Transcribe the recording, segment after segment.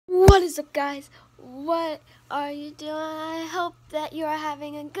is up, guys? What are you doing? I hope that you are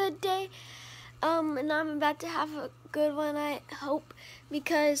having a good day. And I'm about to have a good one, I hope,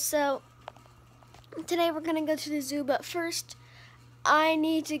 because today we're gonna go to the zoo. But first, I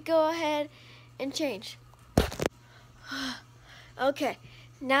need to go ahead and change. Okay,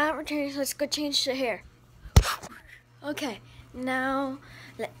 now that we're changed, let's go change the hair. Okay, now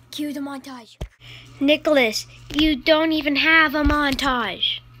let's cue the montage. Nicholas, you don't even have a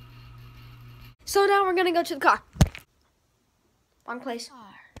montage. So now we're gonna go to the car. Wrong place.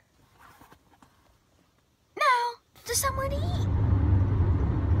 Now to somewhere to eat.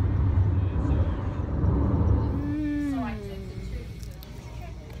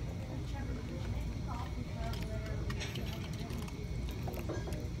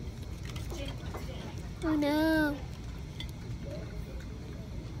 Oh no.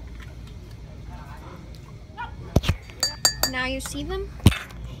 Now you see them?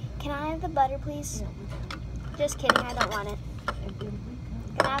 Can I have the butter, please? Just kidding, I don't want it.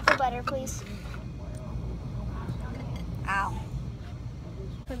 Can I have the butter, please? Ow.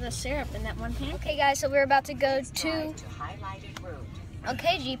 Put the syrup in that one pan. Okay, guys, so we're about to go to...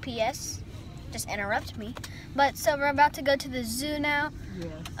 Okay, GPS. Just interrupt me. But, so we're about to go to the zoo now.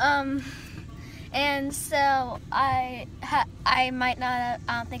 Yes. And so I might not have,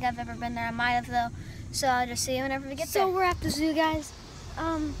 I don't think I've ever been there. I might have, though. So I'll just see you whenever we get there. So we're at the zoo, guys.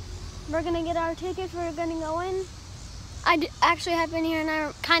 We're gonna get our tickets. We're gonna go in. I actually have been here and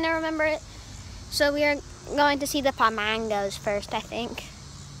I kind of remember it. So we are going to see the flamingos first, I think.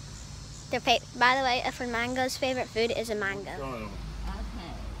 By the way, a flamingo's favorite food is a mango. Okay.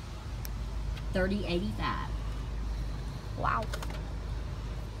 $30.85. Wow.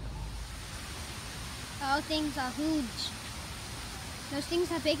 Those things are huge. Those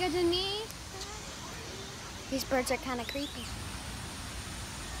things are bigger than me. These birds are kind of creepy.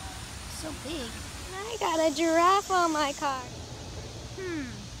 So big. I got a giraffe on my car.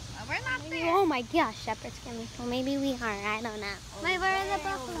 Well, we're not there. Oh my gosh, shepherd's coming. Well, maybe we are. I don't know. Wait, where are the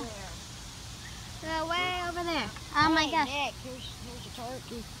buffalo? They're way over there. Oh my gosh. Nick, here's a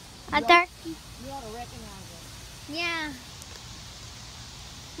turkey. A turkey? You ought to recognize it. Yeah.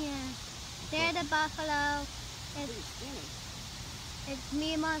 Yeah. They're the buffalo. It's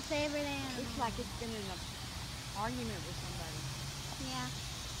me and my favorite animal. Looks like it's been in an argument with somebody. Yeah.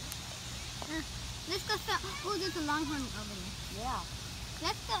 Let's go stop. Oh, there's a longhorn over there. Yeah.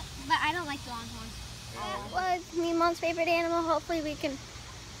 Let's go. But I don't like the longhorns. That was me and Mom's favorite animal. Hopefully we can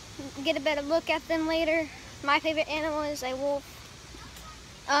get a better look at them later. My favorite animal is a wolf.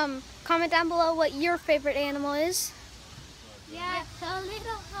 Comment down below what your favorite animal is. Yeah, so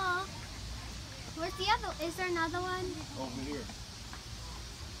little hawk. Where's the other? Is there another one? Over here.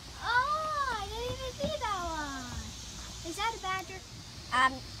 Oh, I didn't even see that one. Is that a badger? I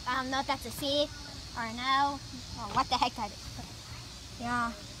don't know if that's a C or a no. Or what the heck that is.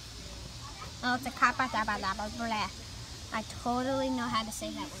 Yeah. Oh, it's a kappa. I totally know how to say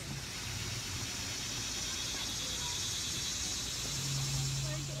that word.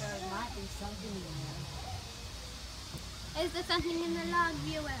 There might be something in there. Is there something in the log,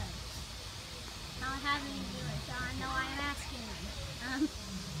 viewers? I don't have any viewers, so I know I'm asking.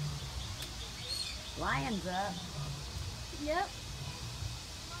 Lion's up. Yep.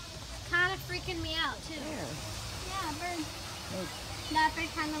 Kind of freaking me out too. There. Yeah, bird. That bird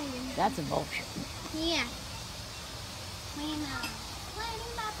kind of weird. That's a vulture. Yeah. We know.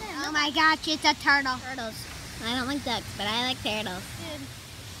 Oh my gosh, it's a turtle. Turtles. I don't like ducks, but I like turtles. Good.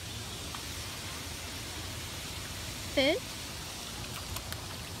 Food?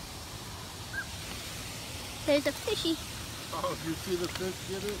 There's a fishy. Oh, you see the fish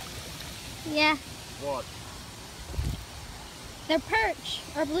get it? Yeah. What? They're perch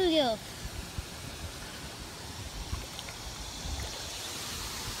or bluegill.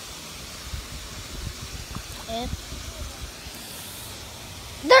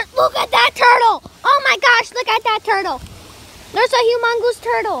 Look at that turtle! Oh my gosh, look at that turtle! There's a humongous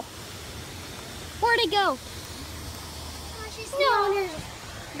turtle. Where'd it go? No,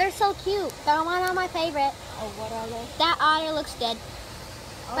 they're so cute. They're one of my favorite. Oh, what are they? That otter looks dead,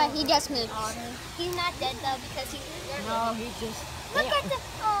 but he just moved. Otter. He's not dead though because he's. No, he just. Look at the.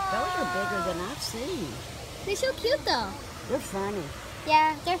 Those are bigger than I've seen. They're so cute though. They're funny.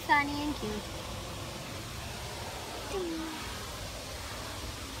 Yeah, they're funny and cute.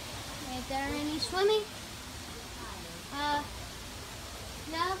 Is there any swimming?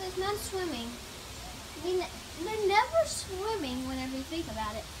 No, there's no swimming. They're never swimming whenever you think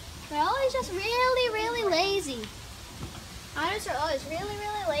about it. They're always just really, really lazy. Otters are always really,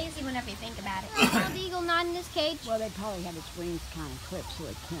 really lazy whenever you think about it. Bald eagle not in this cage. Well, they probably have its wings kind of clipped so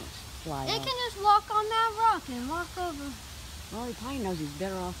it can't fly It off. can just walk on that rock and walk over. Well, he probably knows he's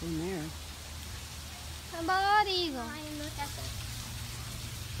better off in there. How about eagle? Look at this.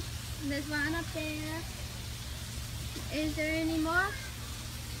 There's one up there. Is there any more?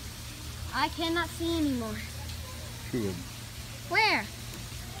 I cannot see any more. Good. Where?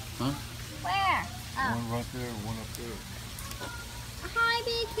 Huh? Where? Oh. One right there, one up there. Hi,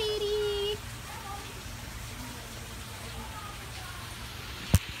 big kitty.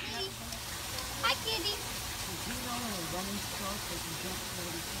 Hi, kitty.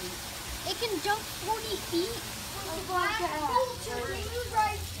 It can jump 40 feet.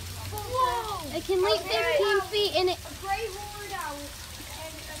 Whoa. It can leap 15 feet and it.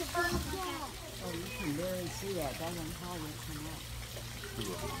 Oh, you can barely see that. That one probably come up.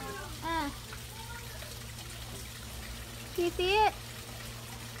 Do you see it?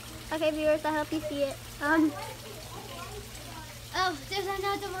 Okay, viewers, I hope you see it. Oh, there's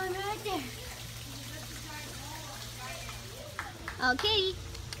another one right there. Oh, kitty.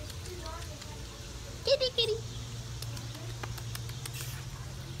 Kitty, kitty.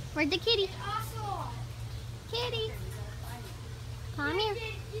 Where'd the kitty? Kitty. Come here.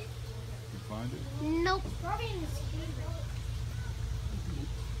 You find it? Nope.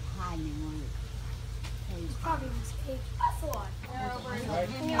 Hiding in one of the caves. Probably in this cage.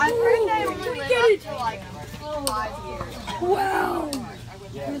 I've heard they only live up to like 5 years. Wow!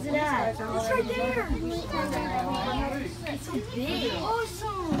 Who's it at? It's right there! It's so big.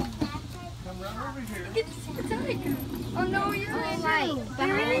 Awesome! Come right over here. Get to see the tiger. Oh no, you're Right,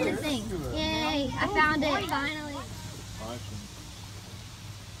 behind the thing. Yay, I found it, finally.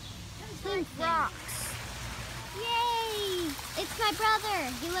 Pink rocks. Yay! It's my brother.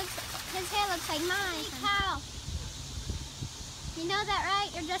 His hair looks like mine. Big cow. You know that, right?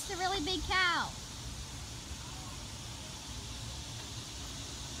 You're just a really big cow.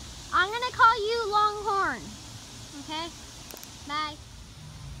 I'm gonna call you Longhorn. Okay? Bye.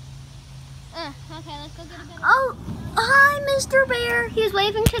 Okay, let's go get a better. Oh, hi, Mr. Bear. He's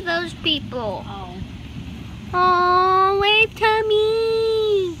waving to those people. Oh, wave to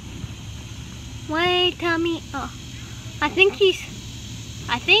me. Wave to me. Oh, I think he,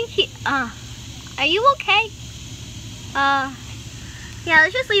 are you okay? Yeah,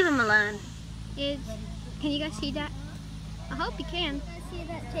 let's just leave him alone. Can you guys see that? I hope you can. See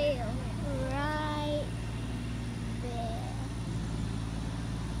that tail right there.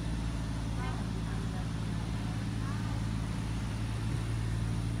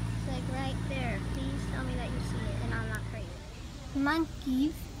 It's like right there. Please tell me that you see it and I'm not crazy.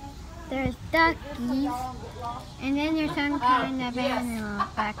 Monkeys. There's duckies. And then there's some kind of animal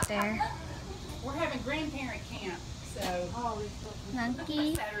back there. We're having grandparent camp, so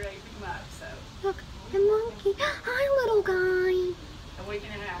Monkey. Saturday pretty much, so Look, the monkey. Hi, little guy. a week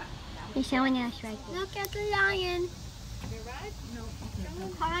and a half. He's showing us right there. Look at the lion.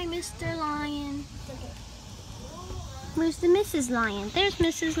 Hi, Mr. Lion. Where's the Mrs. Lion? There's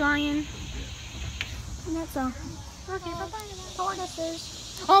Mrs. Lion. And that's all. Okay, bye-bye.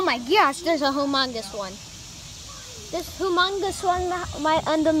 Tortoises. Oh my gosh, there's a humongous one. This humongous one right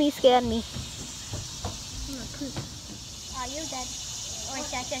under me scared me. Are you dead? Or is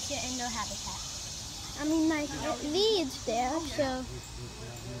that just your indoor habitat? I mean, like, it leads there, so...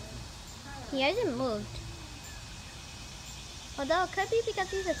 He hasn't moved. Although it could be because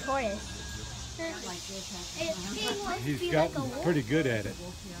he's a tortoise. He's gotten pretty good at it.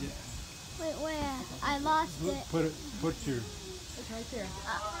 Wait, where? I lost it. Put your... It's right there.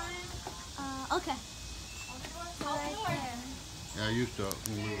 Okay. Right there. Yeah, I used to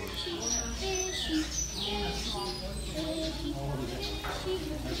when we were. Fishy, fishy,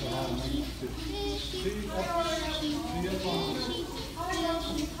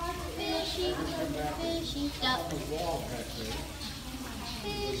 fishy, fishy, fishy, duck.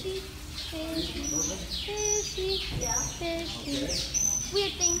 Fishy, fishy, fishy.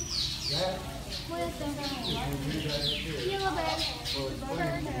 Weird thing. Weird thing. Yellow bird.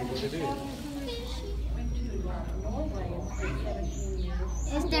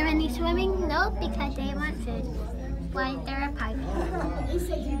 Is there any swimming? No, because they want food. Why is there a pipe? They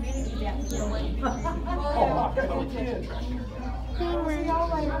said you really do that. Penguin.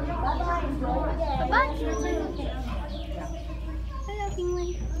 Bye-bye. Hello,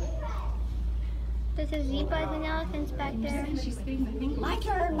 penguin. There's a zebras and elephants back there. She's feeding the penguins. My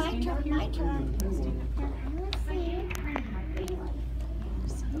turn, my turn, my turn. They're feeding the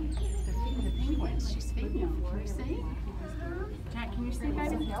penguins. She's feeding them. Can you see? Jack, can you see, baby? How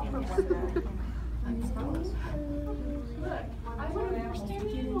is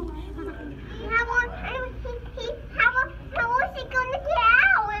he gonna get out?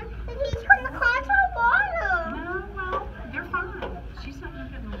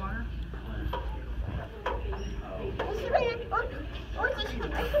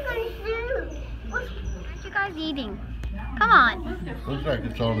 Looks like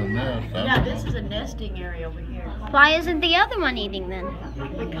it's on a nest. Yeah, this is a nesting area over here. Why isn't the other one eating then?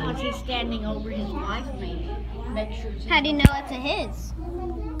 Because he's standing over his wife, maybe. Make sure it's How do you know it's a his?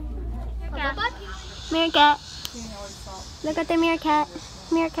 Meerkat. Look at the meerkat.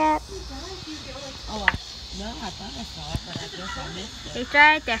 Meerkat. Oh, no, I thought I saw it, but I guess I missed it. It's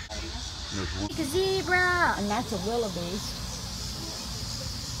right there. There's Like a zebra. And that's a wildebeest.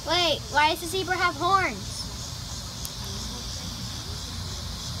 Wait, why does the zebra have horns?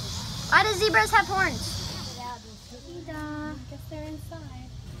 Why do zebras have horns? Guess they're inside.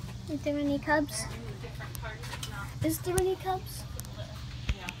 Is there any cubs? Is there any cubs?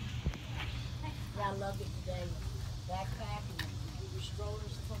 Yeah, I love it today. Backpack and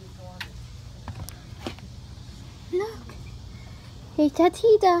strollers fully formed. Look. Hey,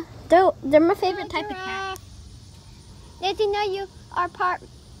 Tatita. They're my favorite type of cat. Did you know you are part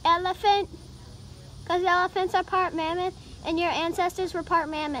elephant? Because elephants are part mammoth and your ancestors were part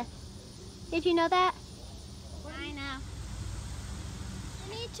mammoth. Did you know that? Rhino. I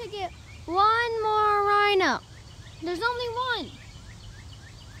need to get one more rhino. There's only one.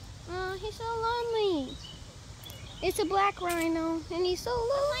 Oh, he's so lonely. It's a black rhino and he's so lonely.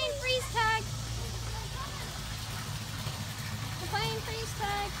 We're playing freeze tag. We're playing freeze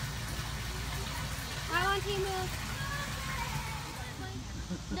tag. I want to move.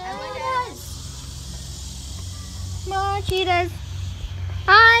 Cheetahs. More cheetahs.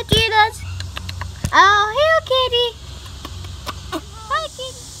 Hi, cheetahs. Oh, hello, kitty. Hi,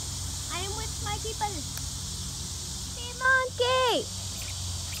 kitty. I am with my people. Hey, monkey.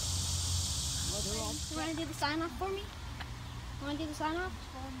 You want to do the sign off for me? You want to do the sign off?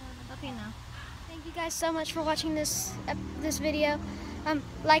 Okay, now. Thank you guys so much for watching this video.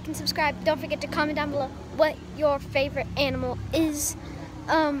 Like and subscribe. Don't forget to comment down below what your favorite animal is.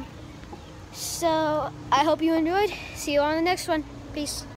 So I hope you enjoyed. See you on the next one. Peace.